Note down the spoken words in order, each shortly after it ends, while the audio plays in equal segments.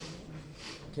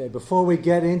Okay, before we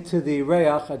get into the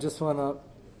Reach, I just want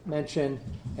to mention,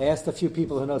 I asked a few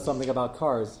people who know something about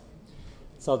cars.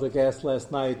 Sadik asked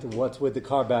last night, what's with the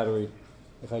car battery?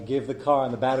 If I give the car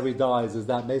and the battery dies, is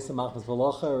that Mesa Machmas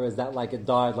V'locha, or is that like it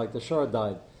died, like the Shur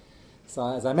died? So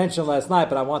as I mentioned last night,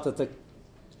 but I wanted to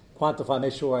quantify,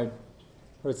 make sure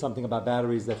I heard something about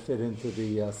batteries that fit into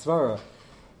the Svara.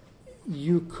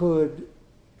 You could,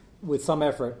 with some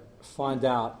effort, find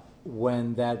out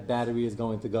when that battery is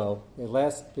going to go. It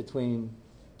lasts between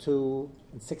 2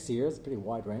 and 6 years, pretty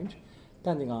wide range,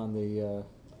 depending on the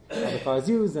how the car is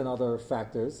used and other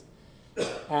factors.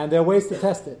 And there are ways to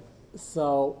test it.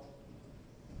 So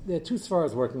there are two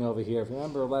svaras working over here. If you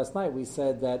remember last night, we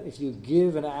said that if you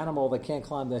give an animal that can't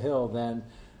climb the hill, then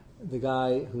the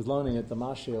guy who's loaning it, the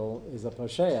mashil, is a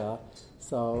posheya.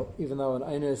 So even though an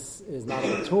einus is not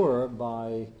a tour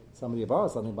by somebody who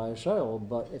borrows something, by a shayl,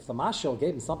 but if the mashil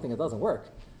gave him something that doesn't work,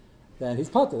 then he's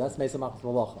potter. That's Mesa Machmas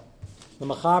V'locha. The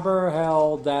Mechaber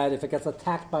held that if it gets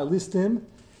attacked by listim,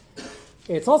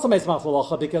 it's also Mesa Machmas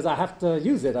V'locha because I have to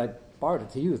use it. I borrowed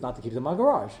it to use, not to keep it in my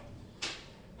garage.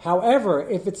 However,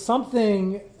 if it's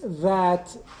something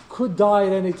that could die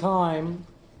at any time,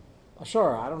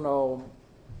 sure, I don't know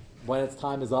when its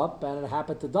time is up, and it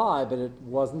happened to die, but it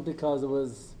wasn't because it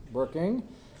was working,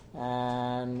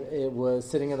 and it was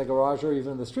sitting in the garage or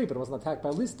even in the street, but it wasn't attacked by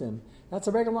listim. That's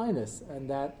a regular inus, and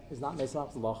that is not Mesa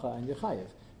Machmas V'locha and Yechayev.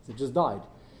 It just died.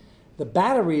 A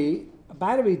battery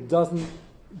doesn't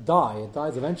die. It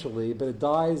dies eventually, but it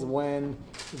dies when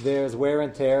there's wear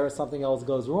and tear, something else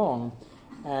goes wrong.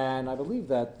 And I believe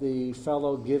that the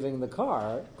fellow giving the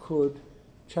car could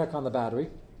check on the battery.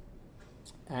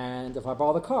 And if I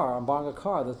borrow the car, I'm borrowing a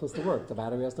car that's supposed to work. The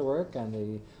battery has to work, and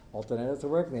the alternator has to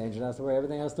work, and the engine has to work,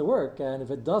 everything has to work. And if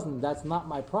it doesn't, that's not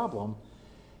my problem.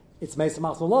 It's Mesa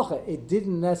Machmas V'locha. It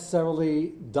didn't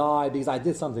necessarily die because I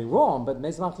did something wrong, but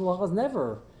Mesa Machmas V'locha is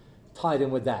never tied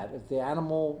in with that. If the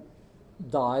animal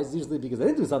dies, usually because I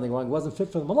didn't do something wrong, it wasn't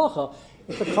fit for the malacha.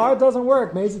 If the car doesn't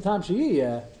work, Mesa Tam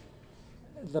She'iyeh,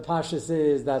 the pashtus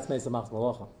is that's Mesa Machmas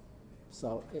V'locha.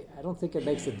 So I don't think it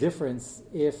makes a difference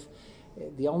if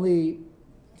the only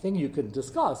thing you could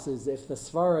discuss is if the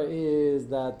svara is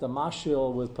that the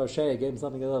mashil was posheya, gave him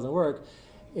something that doesn't work.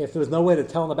 If there's no way to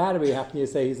tell in the battery, how can you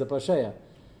say he's a posheya?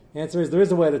 The answer is there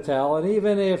is a way to tell, and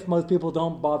even if most people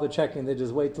don't bother checking, they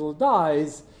just wait till it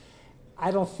dies,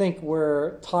 I don't think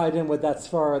we're tied in with that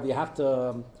svara that you have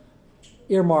to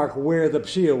earmark where the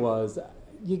pshia was.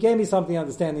 You gave me something,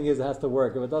 understanding is it has to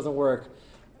work. If it doesn't work,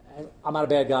 I'm not a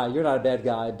bad guy, you're not a bad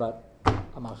guy, but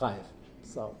I'm not chayiv.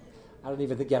 So I don't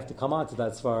even think you have to come on to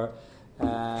that svara,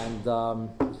 and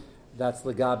that's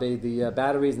legabe, the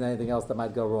batteries and anything else that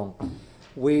might go wrong.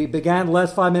 We began the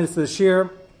last 5 minutes of the shir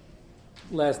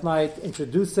last night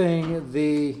introducing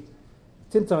the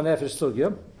Tintam Nefesh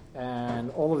Sugya, and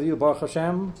all of you, Baruch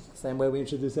Hashem, same way we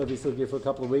introduce every Sugya for a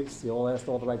couple of weeks, you all asked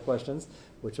all the right questions,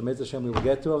 which Amid Hashem we will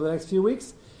get to over the next few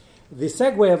weeks. The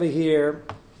segue over here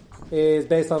is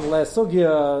based on the last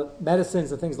Sugya,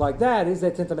 medicines and things like that. Is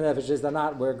there Tintam Nefesh? Is there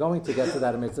not? We're going to get to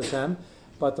that Amid Hashem.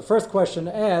 But the first question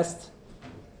asked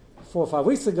 4 or 5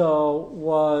 weeks ago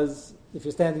was, if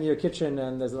you're standing in your kitchen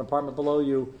and there's an apartment below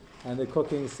you and they're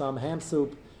cooking some ham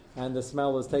soup and the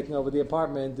smell is taking over the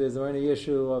apartment, is there any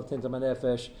issue of Tintam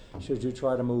Nefesh? Should you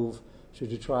try to move?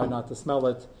 Should you try not to smell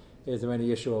it? Is there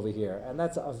any issue over here? And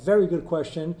that's a very good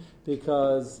question,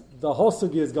 because the whole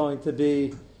sugya is going to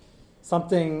be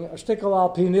something, a shtickle al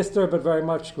pi nister, but very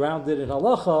much grounded in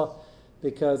halacha,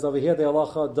 because over here the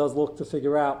halacha does look to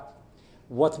figure out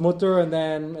what's mutter, and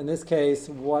then in this case,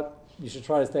 what you should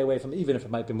try to stay away from, even if it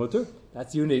might be mutter.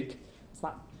 That's unique. It's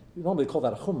not. We normally call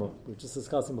that a chumrah. We were just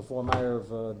discussing before Meir of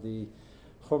the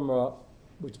chumrah,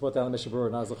 which brought down the Mishnah Berurah,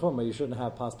 and as a chumrah, you shouldn't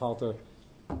have pas palter,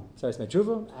 Seres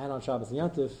Mechuva, and on Shabbos and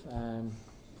Yantif. And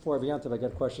before every Yantif, I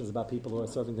get questions about people who are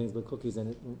serving things with cookies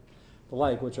and the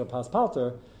like, which are pas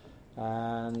palter.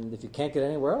 And if you can't get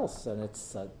anywhere else, and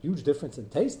it's a huge difference in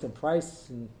taste and price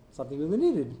and something really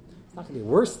needed, it's not going to be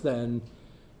worse than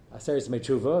a Seres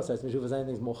Mechuva. Seres Mechuva is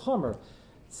anything more chumrah.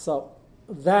 So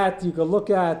that you can look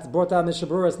at, brought down Mishnah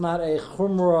Berurah, it's not a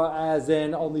chumrah as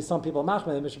in only some people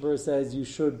machmer. The Mishnah Berurah says you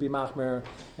should be machmer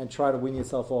and try to wean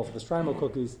yourself off of the Strimo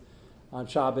cookies on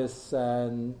Shabbos,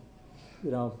 and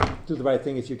do the right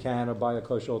thing if you can, or buy a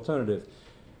kosher alternative.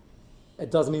 It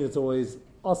doesn't mean it's always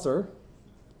usser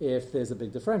if there's a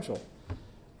big differential.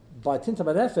 By Tintam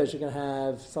Nefesh, you're going to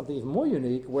have something even more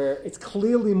unique, where it's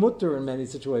clearly mutter in many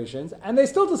situations, and they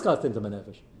still discuss Tintam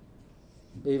Nefesh,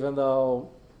 even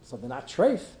though. So they're not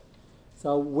treif.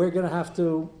 So we're going to have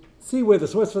to see where the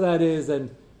source for that is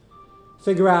and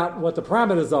figure out what the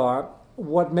parameters are.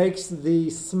 What makes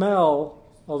the smell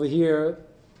over here,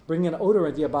 bringing an odor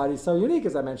into your body is so unique,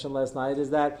 as I mentioned last night,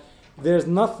 is that there's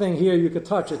nothing here you could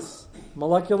touch. It's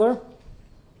molecular.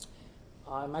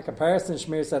 In my comparison,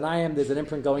 Shmir Sanayim, there's an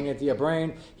imprint going into your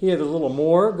brain. Here, there's a little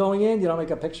more going in. You don't make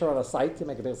a picture on a site. You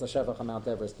make a picture of Shevach on Mount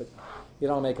Everest, but you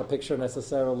don't make a picture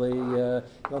necessarily. You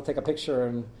don't take a picture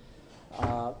and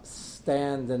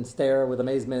stand and stare with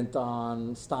amazement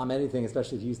on Stam anything,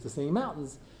 especially if you're used to seeing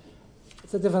mountains.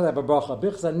 It's a different type of bracha.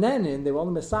 Bichza nenin, they will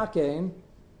only misakein,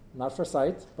 not for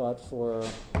sight, but for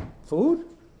food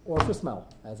or for smell,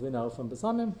 as we know from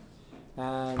Besamim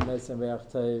and Mesim Reach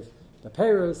Tev, the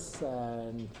Paris,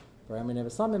 and Barami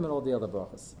Nevesamim, and all the other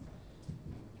brachas.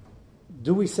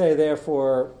 Do we say,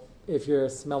 therefore, if you're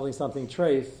smelling something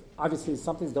treif, obviously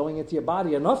something's going into your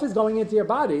body, enough is going into your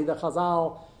body, the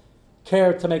Chazal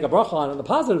care to make a bracha on the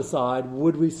positive side,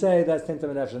 would we say that's Tintam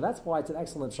and Nefesh? And that's why it's an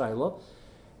excellent shayla.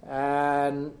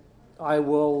 And I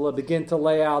will begin to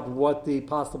lay out what the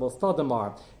possible stadim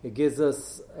are. It gives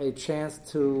us a chance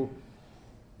to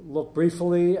look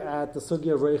briefly at the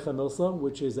sugya of Reicha Milsa,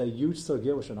 which is a huge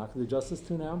sugya, which we're not going to do justice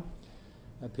to now.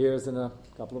 It appears in a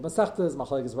couple of Masechtas,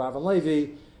 Machlekes Rav and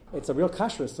Levi. It's a real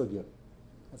kashrus sugya.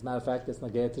 As a matter of fact, it's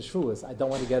Nagaya to Shvuas. I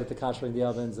don't want to get it to kashering the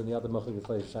ovens and the other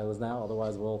Machlekes Shaylas now,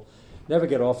 otherwise we'll never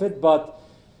get off it. But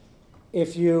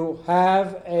if you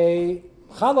have a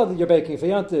challah that you're baking for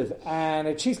Yontiv and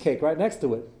a cheesecake right next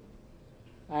to it,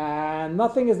 and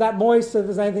nothing is that moist that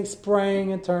there's anything spraying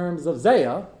in terms of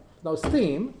zayah, no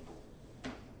steam,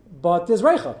 but there's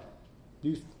reicha.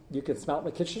 You can smell it in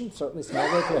the kitchen, certainly smell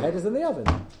it if your head is in the oven.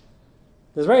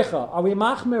 There's reicha. Are we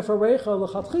machmer for reicha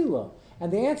l'chatchila?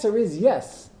 And the answer is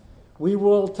yes. We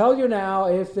will tell you now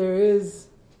if there is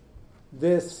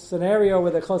this scenario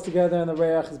where they're close together and the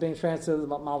reich is being transferred, the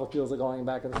molecules are going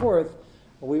back and forth.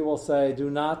 We will say, do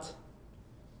not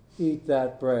eat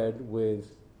that bread with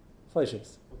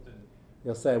fleishiks.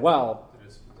 You'll say, well,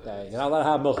 you're not allowed to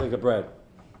have milchik of bread.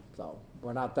 So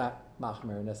we're not that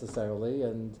machmer necessarily,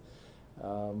 and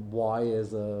why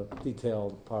is a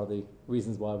detailed part of the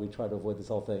reasons why we try to avoid this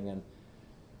whole thing and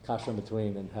kasher in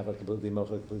between and have a completely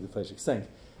milchik, completely fleishik sink.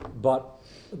 But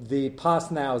the pas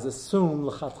now is assumed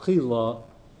l'chatchila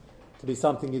to be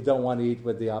something you don't want to eat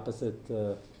with the opposite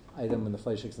item in the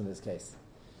fleishiks in this case.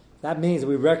 That means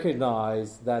we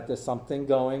recognize that there's something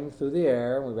going through the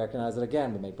air, and we recognize it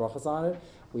again. We make brachas on it.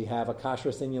 We have a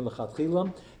kasher sinyan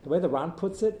l'chatchila. The way the Ran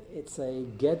puts it, it's a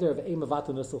geder of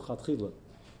eimavatu l'chatchila.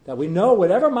 That we know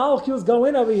whatever molecules go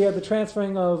in over here, the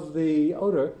transferring of the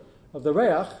odor, of the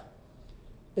reach,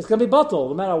 it's going to be bottle,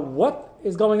 no matter what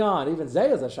is going on. Even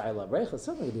zeh is a shayla. Reich is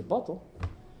certainly going to be bottle.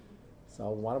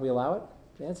 So why don't we allow it?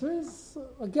 The answer is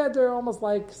a geder, almost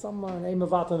like someone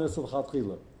eimavatu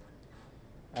l'chatchila.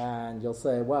 And you'll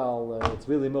say, well, it's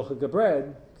really milchik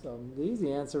bread. So the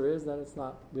easy answer is that it's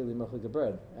not really milchik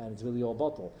bread, and it's really all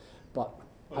bottle. But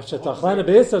so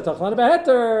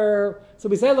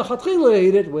we say l'chatchila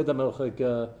eat it with a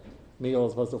milchik meal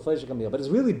as opposed to a fleishik meal, but it's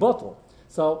really bottle.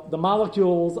 So the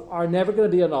molecules are never going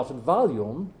to be enough in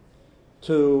volume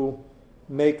to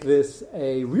make this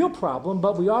a real problem.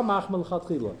 But we are machmel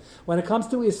l'chatchila. When it comes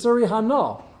to isuri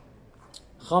hana,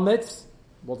 chametz,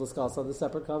 we'll discuss on the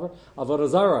separate cover. Avodah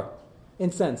zarah,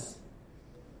 incense,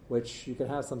 which you can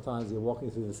have sometimes. You're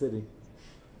walking through the city,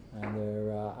 and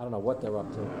they're I don't know what they're up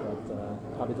to,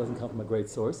 but probably doesn't come from a great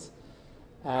source.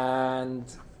 And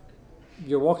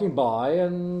you're walking by,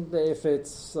 and if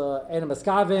it's Eina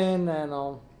Meskavin, and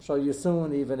I'll show you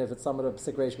soon, even if it's some of the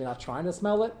Psik you're not trying to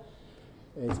smell it,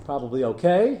 it's probably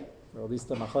okay, or at least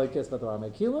the Machlekes, but there are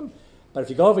Mekilim. But if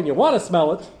you go over and you want to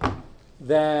smell it,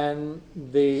 then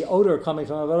the odor coming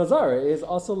from Avodah Zarah is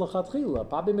also l'chatchila.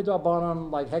 Probably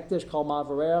midrabanan, like hektish, kol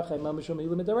ma'avarech, and mamishum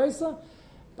ilu midaresa,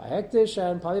 by hektish,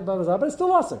 and probably by Avodah Zarah, but it's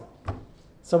still awesome.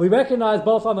 So we recognize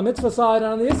both on the mitzvah side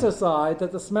and on the Issur side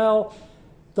that the smell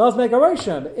does make a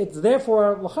reshim. It's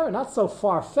therefore not so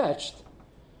far-fetched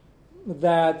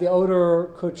that the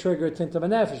odor could trigger tintam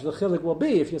and nefesh. The chilik will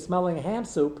be, if you're smelling ham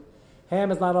soup,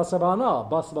 ham is not asar ba'ana,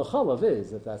 bas b'chalav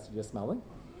is, if that's what you're smelling.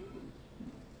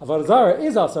 Avodah Zarah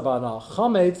is asar ba'ana.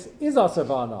 Chametz is asar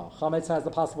ba'ana. Chametz has the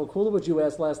possible kula, which you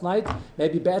asked last night.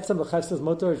 Maybe be'etzem l'chefses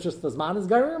mutter is just as man is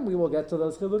garim. We will get to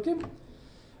those chilukim.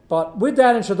 But with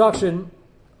that introduction,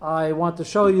 I want to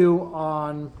show you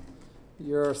on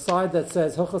your side that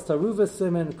says Hilchos Taruva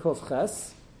Siman Kuf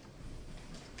Ches.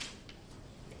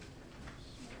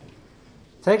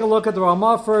 Take a look at the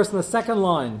Ramah first in the second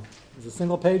line. There's a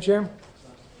single page here.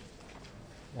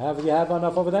 You have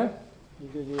enough over there?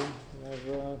 You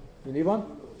need one?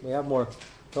 We have more.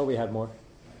 Thought we had more.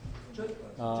 Just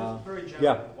very generally,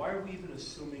 yeah. Why are we even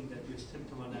assuming that there's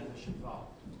Tintam on Nefesh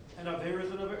involved? And Avera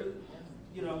is an Avera.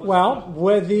 Well,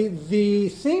 where the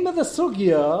theme of the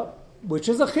sugya, which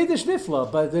is a chiddush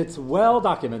nifla, but it's well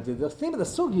documented, the theme of the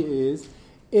sugya is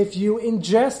if you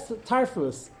ingest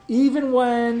tarfus, even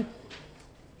when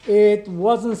it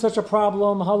wasn't such a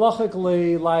problem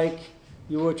halachically, like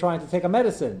you were trying to take a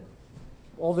medicine.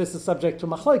 All this is subject to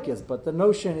machlokes, but the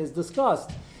notion is discussed.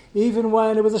 Even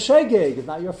when it was a shegeg, it's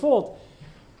not your fault.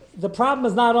 The problem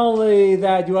is not only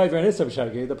that you over an issur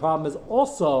shegeg, the problem is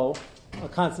also a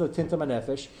concept of tinta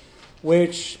manefesh,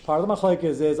 which part of the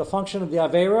machlokes is a function of the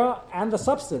avera and the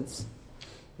substance.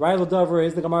 Right, L'Dover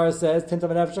is, the Gemara says, tinta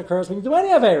manefesh occurs when you do any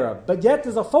avera, but yet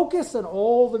there's a focus in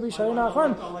all the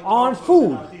Rishonim on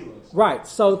food. Right,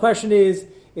 so the question is,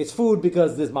 it's food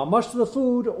because there's mamash to the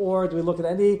food, or do we look at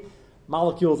any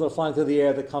molecules that are flying through the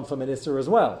air that come from an issur as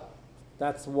well?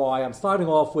 That's why I'm starting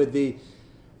off with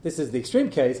this is the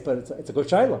extreme case, but it's a good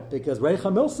shayla, because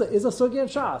Reicha Milsa is a sugya in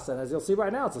Shas, and as you'll see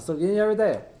right now, it's a sugya in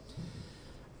Yeridea.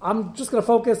 I'm just going to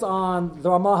focus on, the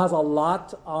Ramah has a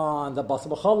lot on the basar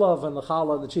b'chalav and the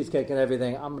challah and the cheesecake and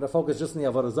everything. I'm going to focus just on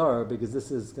the avodah zarah, because this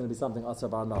is going to be something asar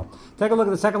b'anah. Take a look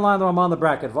at the second line of the Ramah in the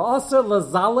bracket. V'asar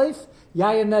l'zalef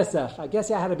yayin nesech. I guess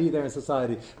you had to be there in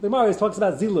society. The Gemara always talks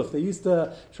about ziluf. They used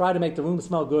to try to make the room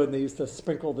smell good, and they used to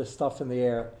sprinkle this stuff in the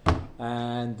air,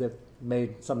 and it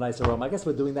made some nice aroma. I guess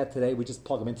we're doing that today. We just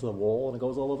plug them into the wall, and it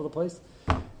goes all over the place.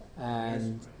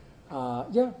 And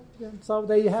yeah. So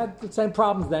they had the same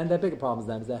problems then. They had bigger problems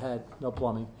then, because they had no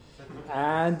plumbing.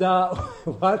 And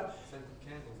what?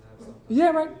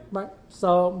 Yeah, right.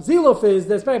 So ziluf is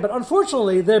they're spraying, but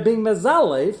unfortunately they're being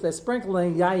mezalef. They're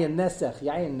sprinkling yayin nesech.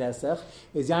 Yayin nesech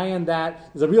is yayin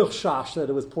that is a real shash that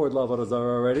it was poured love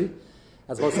zarah already,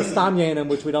 as opposed to stam yayinim,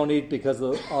 which we don't eat because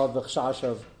of the shash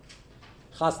of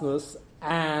chasnus,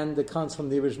 and it comes from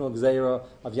the original gzeira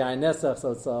of yayin nesech.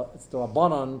 So it's the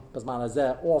rabbanon b'zman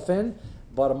hazeh often.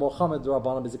 But a Mohammed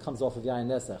Rabbanim is it comes off of Yayin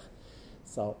Nesech.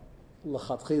 So,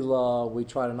 l'chatchila, we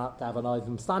try to not to have an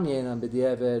oivim stam yenim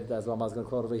b'di'evid, as Ramah's going to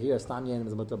quote over here, stam yenim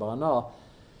is a mutar b'ana.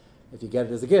 If you get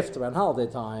it as a gift around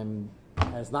holiday time,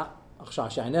 and it's not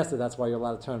achshash Yayin Nesech, that's why you're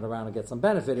allowed to turn it around and get some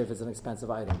benefit if it's an expensive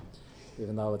item.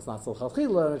 Even though it's not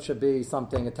l'chatchila, it should be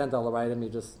something, a $10 item, you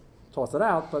just toss it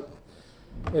out, but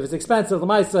if it's expensive, the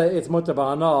Maisa, it's mutar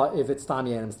b'ana if it's stam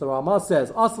yenim. So the Ramah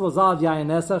says, asal azav Yayin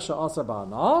Nesech she'asar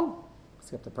b'ana.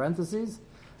 Skip the parentheses.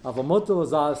 Of a mutar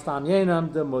lazar stam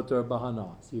yenam de mutar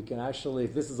bahana. So you can actually,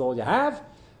 if this is all you have,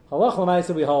 halach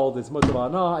l'maisa we hold it's mutar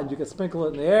bahana, and you can sprinkle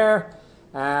it in the air,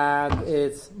 and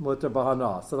it's mutar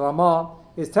bahana. So the Ramah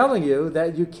is telling you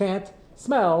that you can't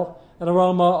smell an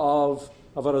aroma of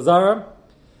avodah zarah.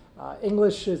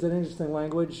 English is an interesting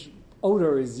language.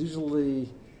 Odor is usually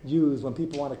used when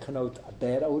people want to connote a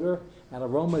bad odor, and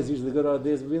aroma is usually good odor.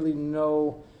 There's really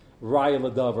no raya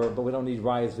l'davar, but we don't need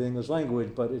rayas for the English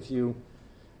language. But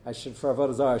for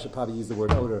avodah zarah, I should probably use the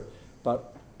word odor.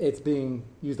 But it's being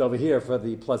used over here for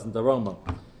the pleasant aroma.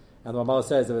 And the Ramah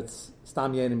says if it's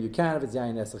stam yenim you can, if it's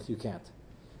yayin nesech you can't.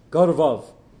 Go to Vav.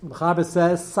 Mechaber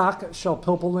says sak shel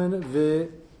pilpulin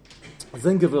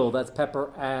v'zingavil, that's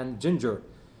pepper and ginger.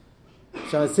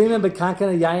 Shamatzinem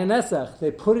b'kankan yayin nesech.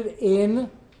 They put it in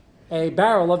a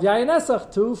barrel of yayin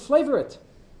nesech to flavor it.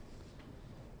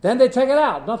 Then they take it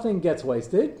out. Nothing gets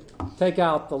wasted. Take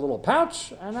out the little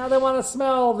pouch, and now they want to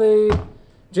smell the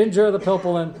ginger, the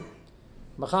pilpulin.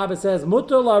 Mechaber says,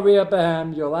 mutar la'ariya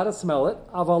behem, you're allowed to smell it.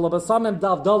 Aval l'basamim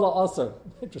davdala aser.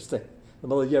 Interesting. The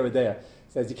middle of Yeridea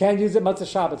says you can't use it Matzah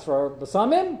Shabbat for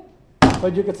basamim,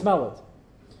 but you can smell it.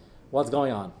 What's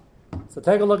going on? So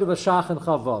take a look at the Shach and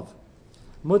Chavav.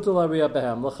 Mutar la'ariya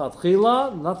behem.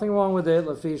 L'chatchila, nothing wrong with it.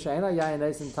 L'fi she'ena yayin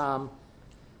eisen tam.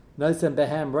 Noisen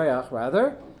behem reach,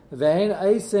 rather. Vein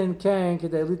eisen ken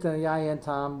kedelitan yayin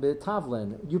tam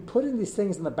b'tavlin. You put in these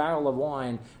things in the barrel of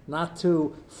wine not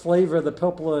to flavor the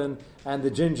pilpulin and the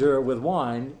ginger with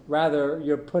wine. Rather,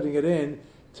 you're putting it in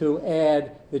to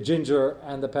add the ginger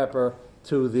and the pepper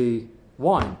to the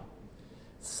wine.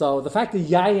 So the fact that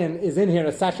yayin is in here and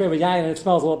it's saturated with yayin and it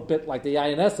smells a little bit like the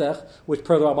yayin esech, which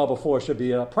per the Ramah before should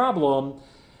be a problem,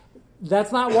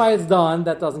 that's not why it's done.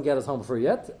 That doesn't get us home free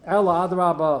yet. Ela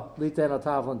adraba liten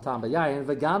atavlin tam b'yayin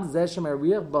v'gam zeh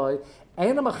shemerich boy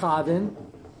eina machadin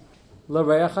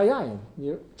l'reach hayayin.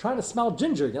 You're trying to smell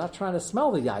ginger. You're not trying to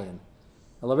smell the yayin.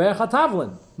 L'reach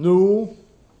hatavlin. No,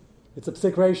 it's a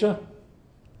psik reisha.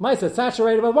 Mice, it's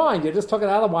saturated with wine. You just took it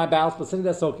out of the wine barrel. It's been sitting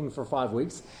there soaking for 5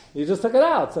 weeks. You just took it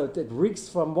out, so it reeks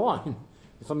from wine,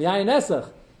 from yayin esech.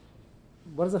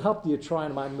 What does it help you trying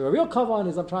to mind? The real kavan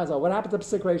is I'm trying to say, what happened to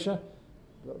Psik Reisha?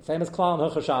 Famous klal in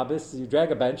Hilchos Shabbos, you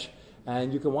drag a bench,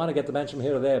 and you can want to get the bench from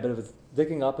here or there, but if it's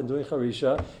digging up and doing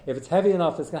charisha, if it's heavy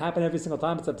enough, it's going to happen every single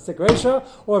time. It's a psik reisha.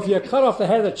 Or if you cut off the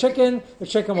head of the chicken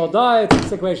will die. It's a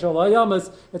psik reisha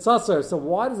l'yamas. It's usher. So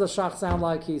why does the shach sound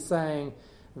like he's saying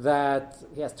that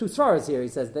he has two stars here? He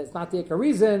says that it's not the ikar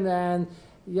reason, and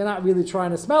you're not really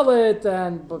trying to smell it,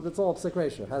 but it's all psik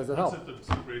reisha. How does it help? Is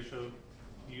the psik reisha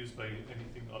used by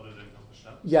anything other than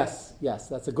Hashem? Yes,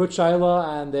 that's a good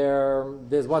shaila, and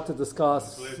there's what to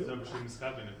discuss.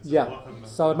 Yeah,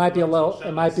 so it might be a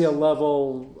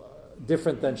level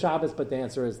different than Shabbos, but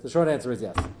the short answer is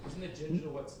yes. Isn't it ginger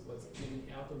what's getting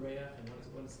out the raya, and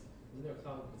what's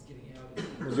getting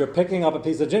out? You're picking up a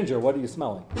piece of ginger. What are you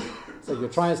smelling? So you're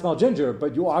trying to smell ginger,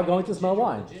 but you are going to smell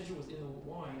wine. The ginger was in the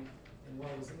wine, and while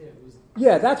it was in there, it was.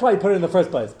 Yeah, that's why you put it in the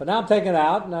first place. But now I'm taking it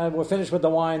out, and we're finished with the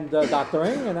wine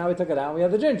doctoring, and now we took it out, and we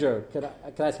have the ginger. Can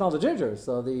I smell the ginger?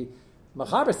 So the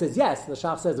Machaber says yes. The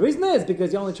Shach says the reason is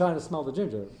because you're only trying to smell the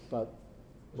ginger. But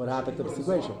what happened to the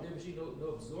situation? There's no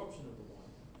absorption of the wine.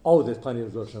 Oh, there's plenty of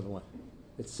absorption of the wine.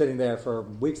 It's sitting there for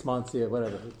weeks, months,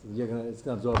 whatever. It's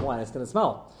going to absorb wine. It's going to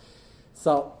smell.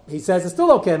 So he says it's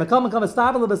still okay. So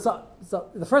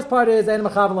the first part is we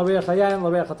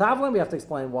have to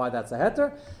explain why that's a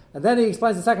heter, and then he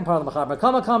explains the second part of the mechaber.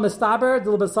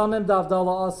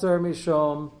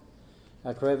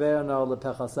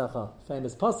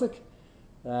 Famous pasuk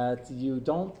that you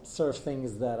don't serve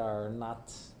things that are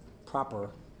not proper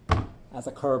as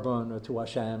a korban or to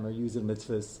Hashem or use in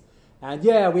mitzvahs. And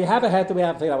yeah, we have a heter, we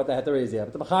haven't figured out what the heter is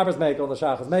yet. But the mechaber is megal, the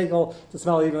shach is megal, to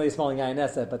smell evenly smelling yayin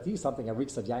esek, but to use something that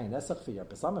reeks of yayin esek for your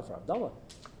besamim, for Abdullah.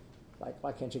 Like,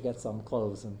 why can't you get some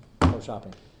clothes and go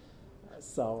shopping?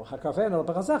 So, hakarfein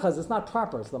al-pachasecha, it's not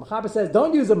proper. So the mechaber says,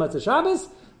 don't use them at the Shabbos,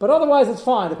 but otherwise it's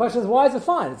fine. The question is, why is it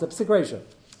fine? It's a psik reisha.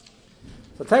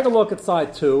 So take a look at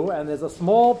side 2, and there's a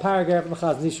small paragraph in the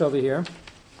Chazon Ish over here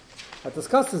that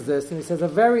discusses this, and he says a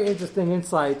very interesting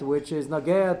insight, which is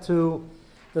nagea to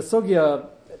the sugya.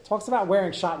 It talks about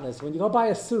wearing shatnez. When you go buy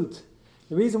a suit,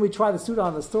 the reason we try the suit on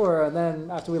in the store, and then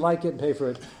after we like it and pay for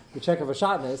it, we check it for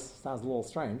shatnez, sounds a little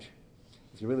strange.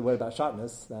 If you're really worried about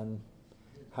shatnez, then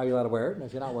how are you allowed to wear it? And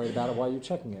if you're not worried about it, why are you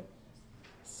checking it?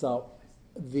 So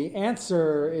the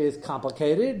answer is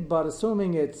complicated, but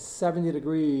assuming it's 70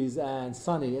 degrees and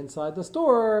sunny inside the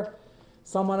store,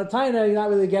 someone at Taina, you're not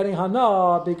really getting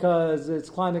hana because it's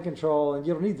climate control and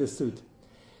you don't need this suit.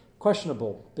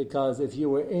 Questionable, because if you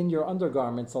were in your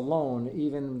undergarments alone,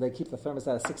 even they keep the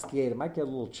thermostat at 68, it might get a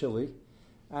little chilly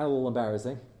and a little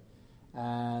embarrassing.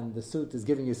 And the suit is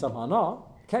giving you some hana.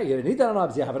 Okay, you don't need that hana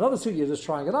because you have another suit, you're just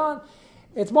trying it on.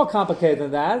 It's more complicated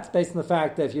than that. It's based on the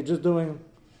fact that if you're just doing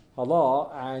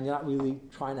halal and you're not really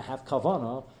trying to have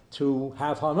kavana to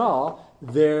have hana,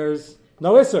 there's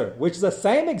no isser, which is the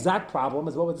same exact problem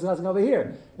as what we're discussing over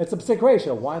here. It's a psik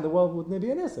reisha. Why in the world wouldn't there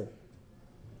be an isser?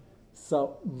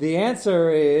 So the answer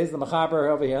is the mechaber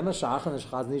over here in the shach, and the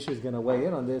Chazon Ish is going to weigh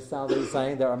in on this. Sounds like he's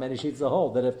saying there are many sheets of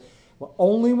hold that if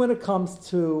only when it comes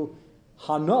to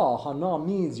hana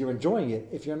means you're enjoying it.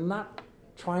 If you're not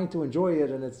trying to enjoy it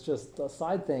and it's just a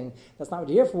side thing, that's not what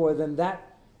you're here for, then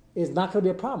that is not going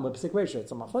to be a problem with psik reisha.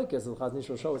 It's a machlokes, as the Chazon Ish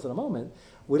will show us in a moment.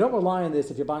 We don't rely on this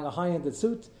if you're buying a high-ended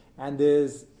suit and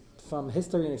there's, from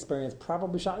history and experience,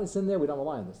 probably shatnez in there. We don't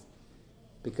rely on this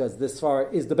because this far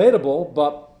is debatable,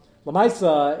 but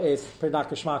Lamaisa is pretty not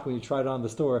kashmak when you try it on in the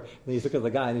store and then you look at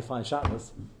the guy and you find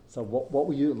shatnez. So what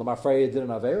were you, Lamar Freya did an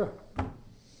Avera?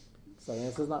 So the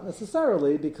answer is not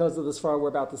necessarily because of this far we're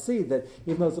about to see that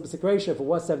even though it's a psik reisha, if it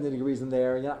was 70 degrees in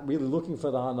there and you're not really looking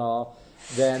for the hana,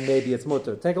 then maybe it's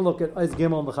mutter. Take a look at Oz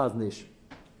Gimel and the Chazon Ish.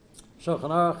 Shulchan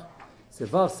Aruch,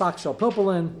 Sivav Sak Shal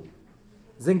Pilpulin,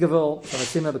 Zingavil,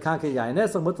 Shamashima Bekanke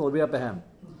Yaines, and Mutter L'Riya Behem.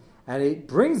 And it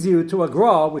brings you to a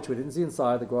gra, which we didn't see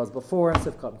inside, the gra is before,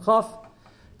 Sifkat and Chaf,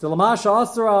 to Lamasha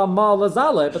Asra Ma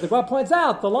Lazale, but the gra points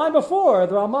out, the line before,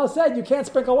 the Ramah said you can't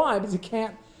sprinkle wine because you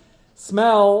can't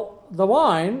smell the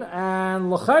wine,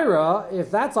 and L'chaira, if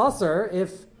that's Asr,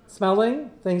 if smelling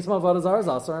things from Avodah Zarah is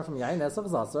Asr, and from Yain Esav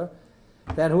is Asr,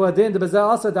 then who adin the Bezel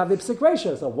Asr Davi Psik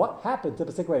reisha. So what happened to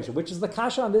Psik reisha? Which is the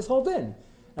kasha on this whole din.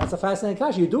 That's a fascinating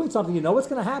kasha. You're doing something, you know what's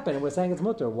going to happen, and we're saying it's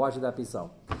mutter. Why should that be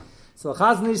so? So the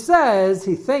Chazon Ish says,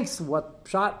 he thinks what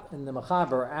pshat in the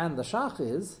mechaber and the shach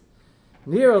is,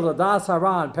 Nir Ladas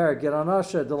Haran Per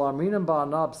Giranasha Delarminim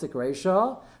Ba'ana Psik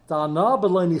reisha, Hana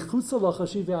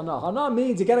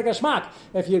means you get a gashmak.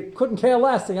 If you couldn't care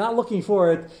less and you're not looking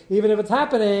for it, even if it's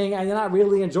happening and you're not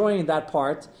really enjoying that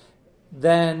part,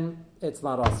 then it's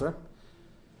not asr.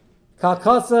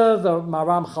 Kalkasa, the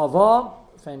Maram Chava,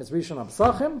 famous Rishon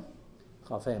Absachim,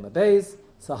 Chafei Mabeis,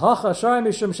 Sahacha Shari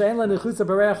Mishum Shein La Nechusa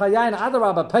Bereach Hayayin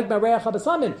Adarabba Peg Bereach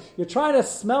Habasamin. You're trying to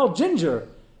smell ginger,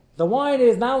 The wine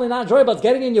is not only not enjoyable, it's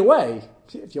getting in your way.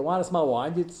 If you want to smell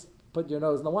wine, you just put your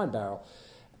nose in the wine barrel.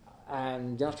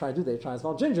 And you're not trying to do that, you're trying to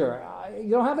smell ginger. You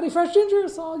don't have any fresh ginger,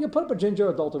 so you put up a ginger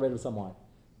adulterated with some wine.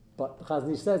 But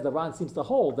Chazon Ish says, the Ran seems to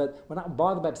hold that we're not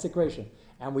bothered by psikration.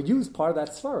 And we use part of that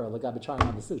sfera, like I've been trying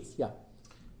on the suits. Yeah.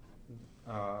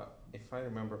 If I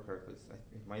remember correctly,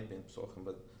 it might be in Psochim,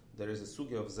 but there is a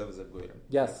sugi of Zev Zagoyim.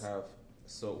 Yes.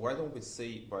 So why don't we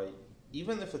say by,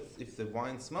 even if the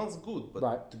wine smells good, but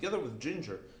right. together with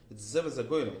ginger, it's Zev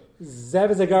Zagoyim.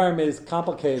 Zev Zagoyim is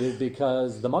complicated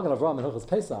because the Magen Avraham in Hilchos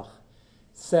Pesach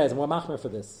says, and we're machmer for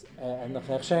this, and the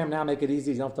Chacham now make it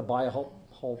easy, you don't have to buy a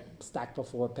whole stack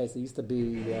before Pesach. It used to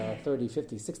be 30,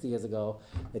 50, 60 years ago.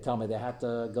 They tell me they had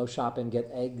to go shopping,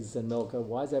 get eggs and milk.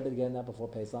 Why is everybody getting that before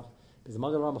Pesach? Because the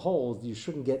Magen Avraham holds you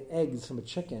shouldn't get eggs from a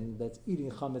chicken that's eating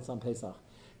chametz on Pesach.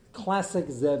 Classic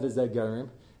Zev Zagoyim,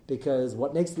 because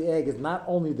what makes the egg is not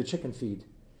only the chicken feed,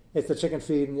 it's the chicken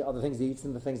feed and the other things it eats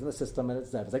and the things in the system, and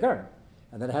it's Zev Zagoyim.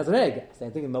 And then it has an egg.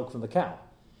 Same thing in milk from the cow.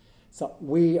 So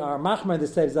we are machmer the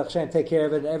Zev Zagoyim, take care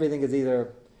of it, and everything is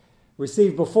either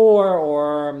received before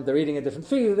or they're eating a different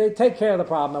feed. They take care of the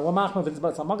problem, and we're machmer for this,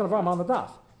 but so I'm not going to run on the daf.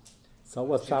 So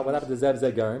what happened to Zev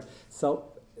Zagoyim? So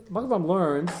Magen Avraham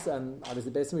learns, and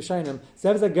obviously based on Rishonim,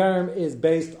 Zev Zagoyim is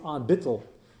based on bittul.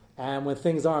 And when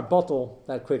things aren't bottle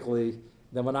that quickly,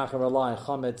 then we're not going to rely on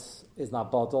chametz is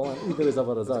not bottle, and either is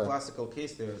avodah zarah. The classical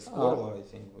case there is orla, I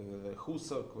think, with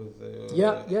chusuk, with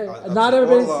not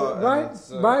everybody's right.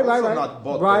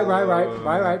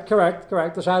 Correct.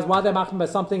 The shah is why they're machmer by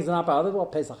some things and not by others. Well,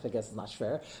 Pesach I guess is not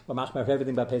fair, but machmer for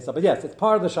everything by Pesach. But yes, it's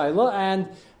part of the shayla, and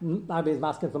Nabi is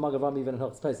masking for Magen Avraham even in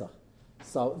Hilchos Pesach.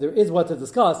 So there is what to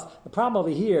discuss. The problem over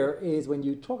here is when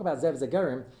you talk about Zev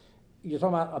Zagoyim, you're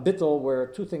talking about a bittul where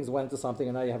two things went into something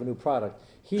and now you have a new product.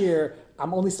 Here,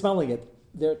 I'm only smelling it.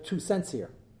 There are two scents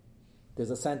here. There's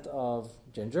a scent of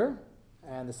ginger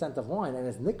and the scent of wine, and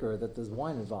it's nicker that there's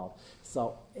wine involved.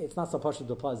 So it's not so partial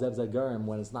to apply Zev Zagoyim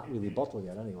when it's not really bottled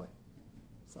yet anyway.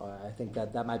 So I think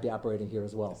that might be operating here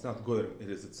as well. It's not good, it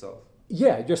is itself.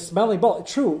 Yeah, you're smelling both.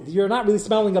 True, you're not really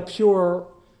smelling a pure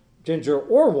ginger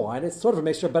or wine. It's sort of a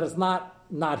mixture, but it's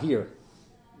not here.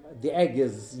 The egg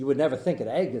is, you would never think an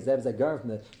egg is Zev Zagoyim from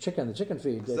the chicken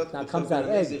feed. It now comes out of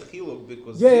egg.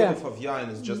 Because the of yain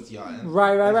is just yain.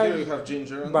 Right. Here you have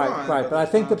ginger and wine. Right. But I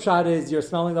think the pshat is you're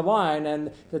smelling the wine,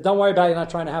 and don't worry about it, you're not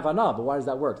trying to have hana. But why does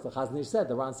that work? The Chazon Ish said,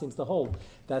 the Ran seems to hold,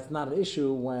 that's not an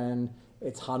issue when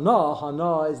it's hana.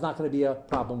 Hana is not going to be a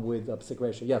problem with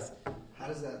psikration. Yes? How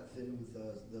does that fit with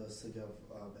the sugya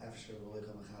of Efsher V'Leicha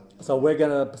Mechaber? So we're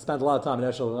going to spend a lot of time in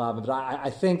Eshel Rabin, but I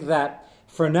think that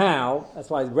for now, that's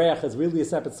why Reach is really a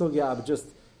separate sugya. I'm just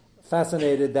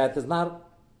fascinated that there's not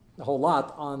a whole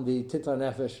lot on the Tinta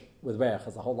Nefesh with Reach.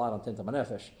 There's a whole lot on Tinta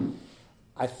Nefesh.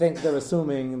 I think they're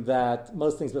assuming that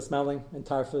most things we're smelling in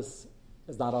Tarfus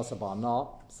is not also Ba'ana,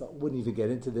 so wouldn't even get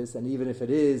into this. And even if it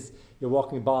is, you're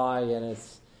walking by and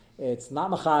it's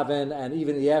not Mechaven, and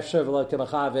even the Yefsher V'Leicha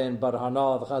Mechaven, but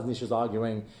Hana, the Chazon Ish is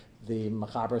arguing, the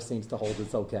Mechaber seems to hold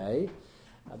it's okay.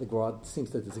 The Grod seems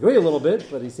to disagree a little bit,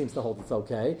 but he seems to hold it's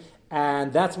okay.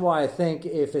 And that's why I think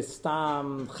if it's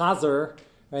Stam Chazer,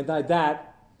 and like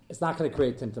that, it's not going to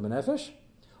create Timtum and Nefesh.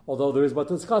 Although there is what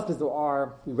to discuss, because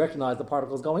we recognize the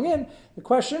particles going in. The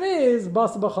question is,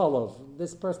 Basa B'Cholov,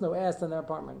 this person who asked in their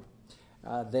apartment,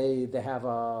 they have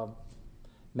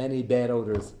many bad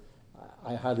odors.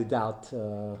 I highly doubt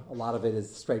a lot of it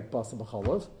is straight Basa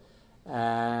B'Cholov.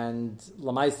 And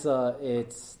Lamaisa,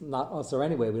 it's not us or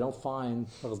anyway. We don't find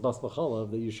Bas B'Cholov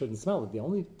that you shouldn't smell it. The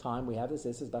only time we have this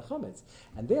is B'Chametz.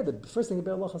 And there, the first thing the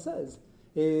Be'er Halacha says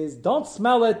is don't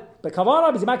smell it B'Kavana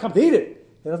because you might come to eat it.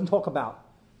 It doesn't talk about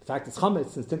the fact it's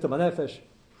Chametz, it's Tinta Manefesh.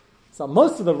 So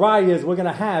most of the rayas we're going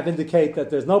to have indicate that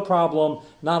there's no problem,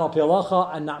 not on Pi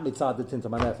Halacha and not Mitzad the Tinta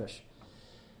Manefesh.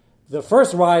 The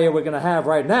first raya we're going to have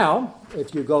right now,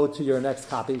 if you go to your next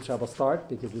copy, which I will start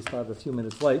because we started a few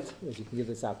minutes late, if you can give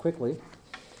this out quickly,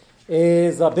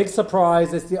 is a big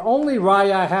surprise. It's the only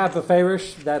raya I have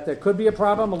beferish that there could be a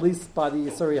problem, at least by the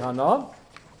Yisuri Hana.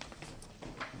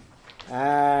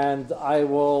 And I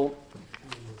will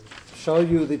show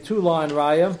you the two-line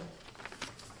raya.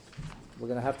 We're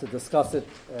going to have to discuss it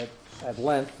at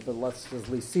length, but let's just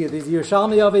at least see it. There's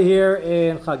Yerushalmi over here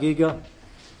in Chagiga.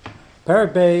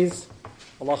 Perek Beis,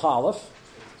 Halacha Aleph.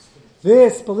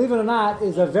 This, believe it or not,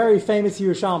 is a very famous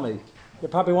Yerushalmi. You're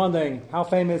probably wondering, how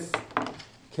famous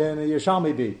can a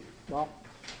Yerushalmi be? Well,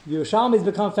 Yerushalmis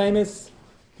become famous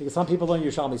because some people learn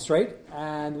Yerushalmi straight,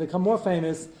 and become more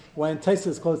famous when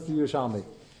Tosfos quotes the Yerushalmi.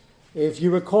 If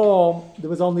you recall, there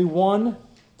was only one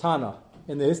Tana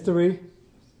in the history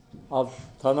of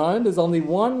Tanaim. There's only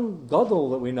one Gadol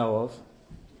that we know of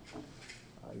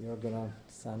you're going to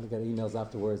sound to get emails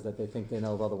afterwards that they think they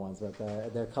know of other ones, but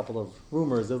there are a couple of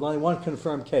rumors. There's only one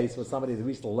confirmed case where somebody has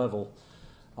reached the level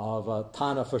of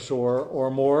Tana for sure or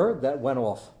more that went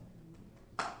off.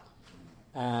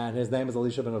 And his name is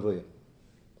Elisha ben Avuya,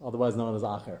 otherwise known as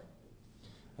Acher.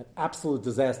 An absolute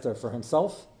disaster for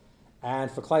himself and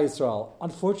for Klal Yisrael.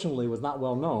 Unfortunately, was not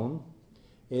well known.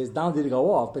 His down did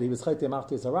go off, but he was Chayte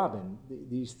Machtis Harabin.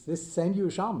 This same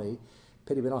Yerushalmi,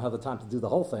 pity we don't have the time to do the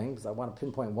whole thing, because I want to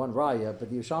pinpoint one raya, but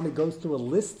the Yerushalmi goes through a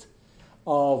list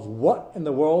of what in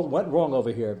the world went wrong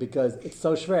over here, because it's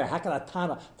so schwer. How can a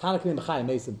Tana can be Mechayim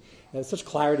Mason? And there's such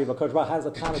clarity of a Kodesh Baruch. How does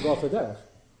a Tana go off the derech?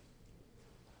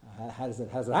 How does it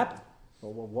happen?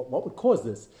 What would cause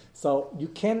this? So you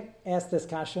can't ask this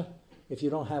kasha if you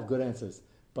don't have good answers.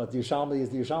 But the Yerushalmi is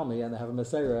the Yerushalmi, and they have a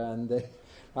Mesorah, and they're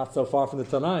not so far from the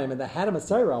Tanaim, and they had a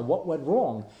Mesorah on what went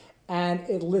wrong. And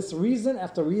it lists reason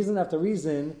after reason after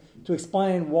reason to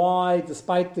explain why,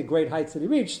 despite the great heights that he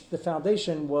reached, the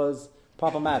foundation was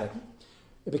problematic.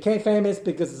 It became famous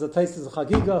because it's a Taisus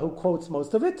Chagiga who quotes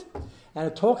most of it, and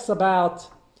it talks about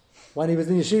when he was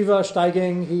in yeshiva,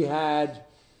 steiging, he had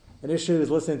an issue with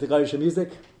listening to Goyish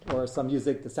music, or some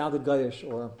music that sounded Goyish,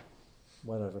 or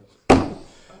whatever.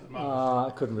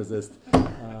 I couldn't resist.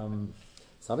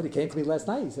 Somebody came to me last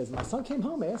night. He says, my son came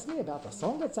home, asked me about the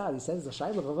song that's out. He says, it's a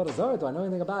Shayla of Avodah Zarah. Do I know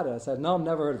anything about it? I said, no, I've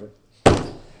never heard of it.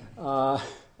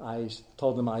 I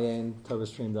told him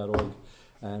TorahStream.org,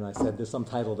 and I said, there's some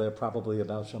title there probably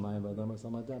about Shamayim Adam or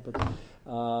something like that, but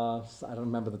I don't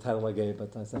remember the title I gave,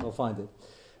 but I said, I'll find it.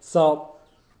 So,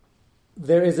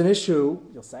 there is an issue.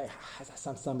 You'll say, has that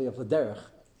sound somebody of the derech?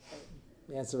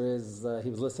 The answer is he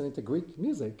was listening to Greek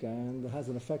music, and it has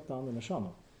an effect on the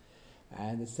neshama.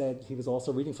 And it said he was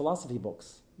also reading philosophy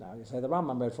books. Now you say the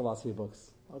Rambam read philosophy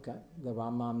books. Okay, the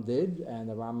Rambam did, and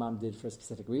the Rambam did for a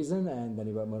specific reason, and then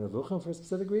he wrote Moreh Nevuchim for a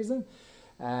specific reason.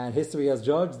 And history has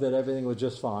judged that everything was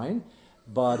just fine,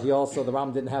 but the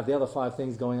Rambam didn't have the other 5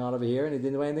 things going on over here, and he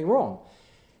didn't do anything wrong.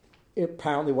 It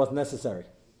apparently wasn't necessary.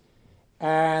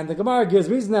 And the Gemara gives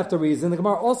reason after reason. The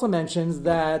Gemara also mentions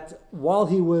that while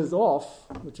he was off,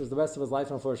 which was the rest of his life,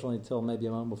 unfortunately, until maybe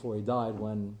a moment before he died,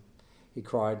 when he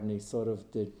cried and he sort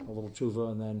of did a little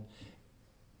tshuva, and then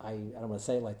I don't want to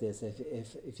say it like this.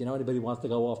 If you know anybody who wants to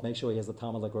go off, make sure he has a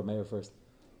Talmud like Rav Meir first.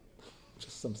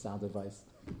 Just some sound advice.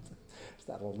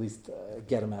 That'll at least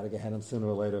get him out of Gehenna sooner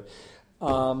or later.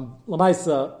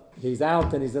 Lamaisa, he's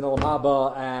out and he's in Olam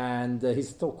Haba, and he's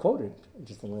still quoted,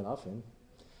 interestingly enough, in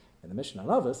the Mishnah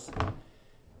Navis.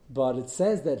 But it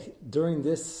says that during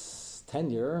this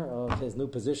tenure of his new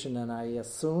position, and I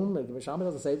assume, Rishami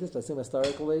doesn't say this, but I assume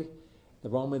historically, the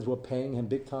Romans were paying him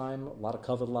big time, a lot of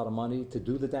covet, a lot of money to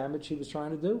do the damage he was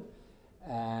trying to do.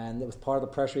 And it was part of the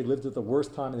pressure. He lived at the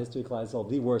worst time in the history of Klal Yisrael,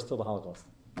 the worst till the Holocaust.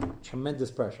 Tremendous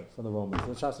pressure from the Romans,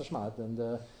 the Shas Hashmat,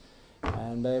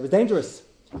 and it was dangerous.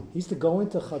 He used to go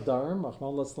into Chadarim, Rahman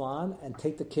al-Islam, and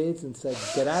take the kids and say,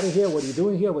 get out of here, what are you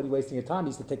doing here, what are you wasting your time? He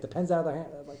used to take the pens out of their hand,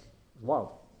 like,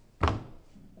 wow.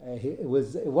 It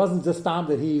wasn't just time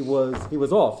that he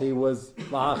was off, he was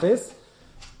lahachis,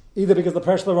 either because of the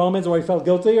pressure of the Romans or he felt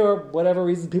guilty or whatever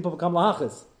reason people become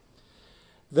lahachis.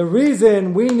 The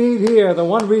reason we need here, the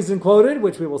one reason quoted,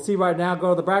 which we will see right now,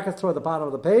 go to the brackets toward the bottom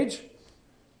of the page.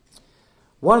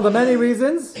 One of the many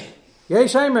reasons,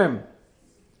 Yesh Aimrim.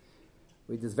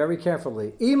 Read this very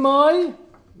carefully. Imoy,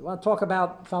 you want to talk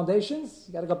about foundations?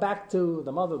 You got to go back to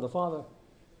the mother, the father.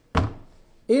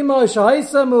 Imoy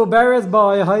shahaisa mu'beres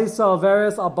ba'haisa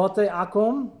alveres abote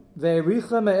akum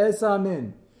ve'ericha me'esa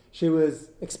amin. She was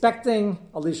expecting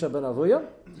Elisha ben Avuya.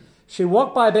 She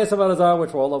walked by Beis Avodah Zarah,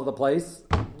 which were all over the place.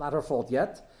 Not her fault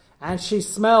yet. And she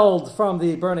smelled from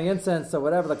the burning incense or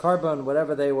whatever, the carbon,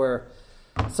 whatever they were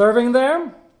serving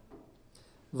there.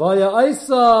 Vaya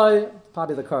Isai,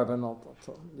 probably the carbon.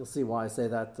 You'll see why I say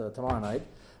that tomorrow night.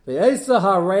 Vaya Isai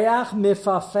hareach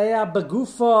mifafea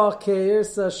begufa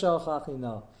keirsa shel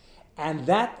chachina. And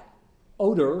that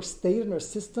odor stayed in her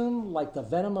system like the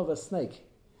venom of a snake.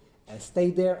 And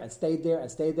stayed there, and stayed there, and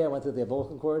stayed there. Went to the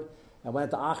umbilical cord, and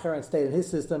went to Acher and stayed in his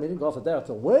system. He didn't go off there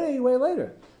until way, way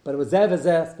later. But it was Zev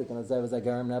Zeh, speaking of Zev Zeh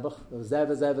Gerim Nebuch, it was Zev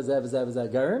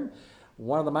Zeh Gerim.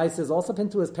 One of the mice also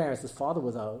pinned to his parents. His father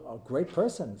was a great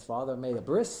person. His father made a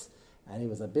bris, and he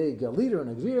was a big leader and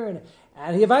a gvir,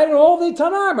 and he invited all the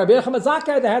Tanaim. Rabbi Yochanan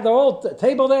Zakkai, they had their old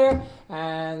table there,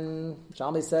 and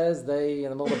Shalmi says they, in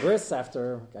the middle of bris,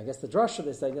 after, I guess, the drasha,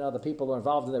 they said, the people who are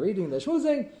involved in their eating, they're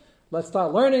schmoozing, let's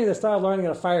start learning. They started learning,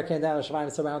 and a fire came down, and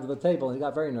Shemaim surrounded the table, and he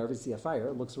got very nervous. See a fire,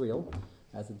 it looks real,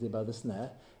 as it did by the sneh.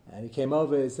 And he came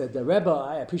over and said, Rebbe,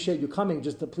 I appreciate you coming,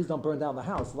 just please don't burn down the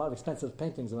house. A lot of expensive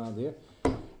paintings around here.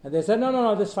 And they said,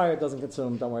 no, this fire doesn't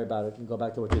consume. Don't worry about it. And go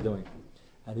back to what you're doing.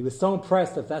 And he was so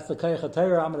impressed. If that's the Koyach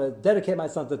HaTorah, I'm going to dedicate my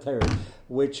son to Torah,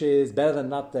 which is better than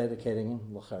not dedicating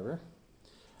him l'chayr,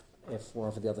 if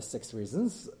or for the other 6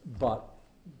 reasons. But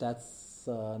that's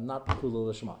not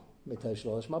Kulu Lishma.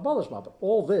 But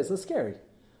all this is scary.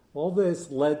 All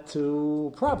this led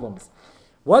to problems.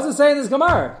 What does it say in this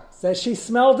Gemara? It says she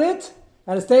smelled it,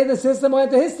 and it stayed in the system,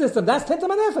 went to his system. That's Tintam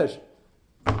HaNefesh.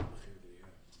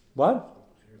 What?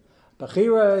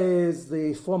 Bechira is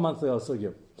the 4-monthly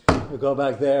Osugya. We go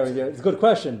back there. And it's a good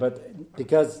question, but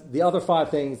because the other 5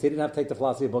 things, he didn't have to take the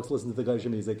philosophy books, listen to the Goyish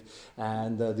music,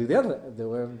 and do the other. There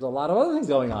were a lot of other things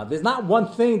going on. There's not one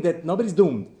thing that nobody's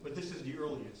doomed. But this is the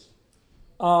earliest.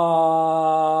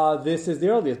 This is the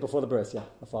earliest before the bris. Yeah,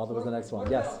 the father was the next one.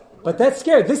 Yes, but that's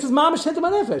scary. This is mamish Tintam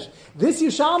HaNefesh. This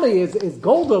Yerushalmi is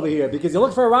gold over here because you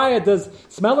look for a raya. Does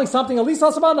smelling something at least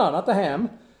also not the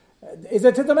ham? Is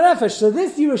it Tintam HaNefesh? So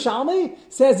this Yerushalmi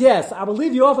says yes. I will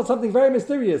leave you off with something very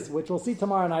mysterious, which we'll see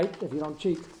tomorrow night if you don't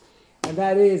cheat. And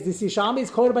that is, this Yerushalmi is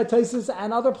quoted by Tosfos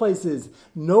and other places.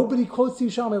 Nobody quotes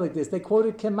Yerushalmi like this. They quote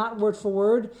it kemat word for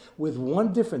word with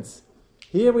one difference.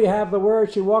 Here we have the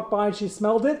word, she walked by and she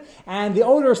smelled it, and the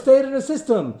odor stayed in her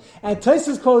system. And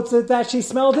Tosfos quotes it that she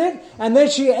smelled it, and then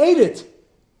she ate it.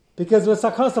 Because with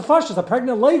Sakas Tafashas, a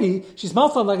pregnant lady, she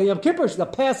smells something like a Yom Kippur, she's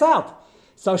going to pass out.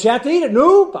 So she had to eat it.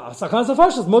 No, Sakas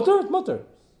Tafashas, mutter.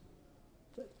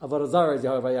 Avodah Zarah is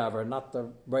Yehovah Yaver, not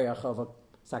the reach of a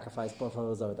sacrifice for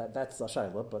Avodah Zarah. That's a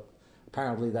shayla, but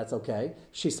apparently that's okay.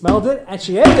 She smelled it and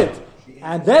she ate it.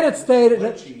 And then it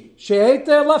stayed. She ate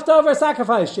the leftover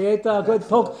sacrifice. She ate a good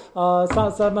poke,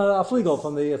 some fleagle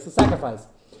from the sacrifice.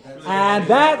 And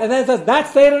then it says that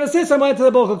stayed in the system, went to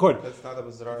the bulk cord. That's not a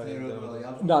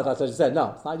Bazara. No, that's what you said.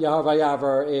 No, it's not Yehovah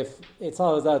Yaver. If it's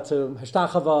always that to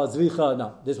Hashtachava, Zvicha,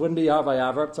 no. This wouldn't be Yehovah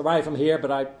Yaver. It's a right from here,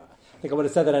 but I think I would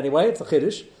have said that anyway. It's a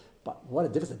Chiddush. But what a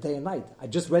difference, a day and night. I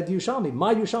just read the Yerushalmi.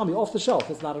 My Yerushalmi off the shelf.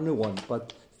 It's not a new one,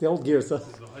 but it's the old Girsa.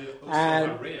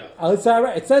 And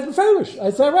it says Beferish.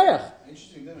 It's a Reach.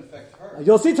 Interesting, didn't affect her.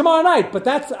 You'll see tomorrow night, but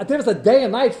that's a difference, a day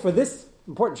and night for this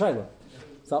important Shiloh.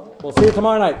 So we'll see you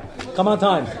tomorrow night. Come on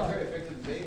time.